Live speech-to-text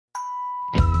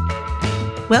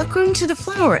Welcome to the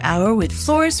Flower Hour with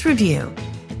Florists Review.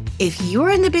 If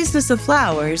you're in the business of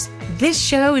flowers, this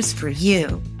show is for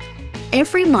you.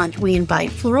 Every month, we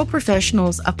invite floral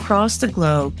professionals across the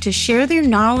globe to share their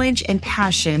knowledge and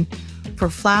passion for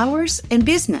flowers and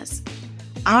business.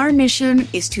 Our mission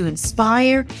is to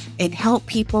inspire and help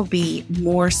people be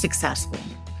more successful.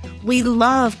 We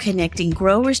love connecting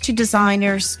growers to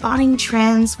designers, spotting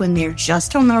trends when they're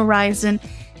just on the horizon,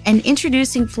 and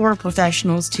introducing floral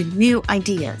professionals to new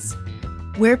ideas.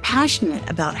 We're passionate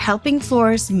about helping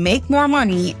florists make more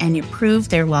money and improve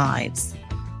their lives.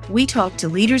 We talk to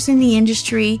leaders in the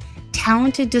industry,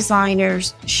 talented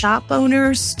designers, shop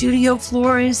owners, studio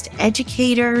florists,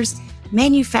 educators,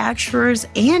 manufacturers,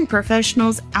 and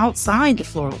professionals outside the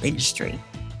floral industry.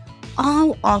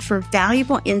 All offer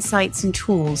valuable insights and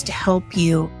tools to help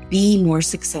you be more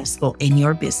successful in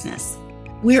your business.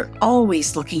 We're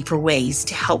always looking for ways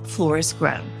to help florists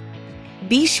grow.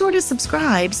 Be sure to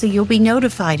subscribe so you'll be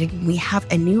notified when we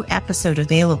have a new episode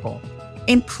available.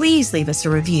 And please leave us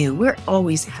a review. We're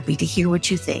always happy to hear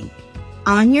what you think.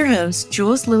 I'm your host,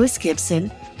 Jules Lewis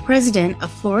Gibson, President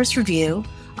of Florists Review,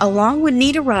 along with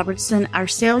Nita Robertson, our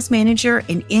sales manager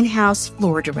and in-house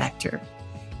floor director.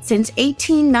 Since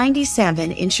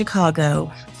 1897 in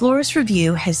Chicago, Florists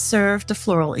Review has served the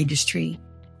floral industry.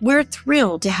 We're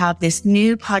thrilled to have this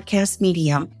new podcast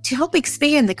medium to help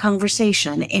expand the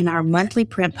conversation in our monthly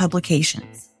print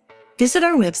publications. Visit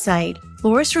our website,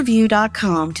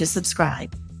 floristsreview.com, to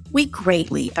subscribe. We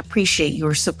greatly appreciate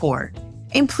your support.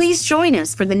 And please join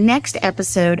us for the next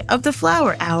episode of the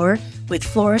Flower Hour with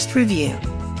Florist Review.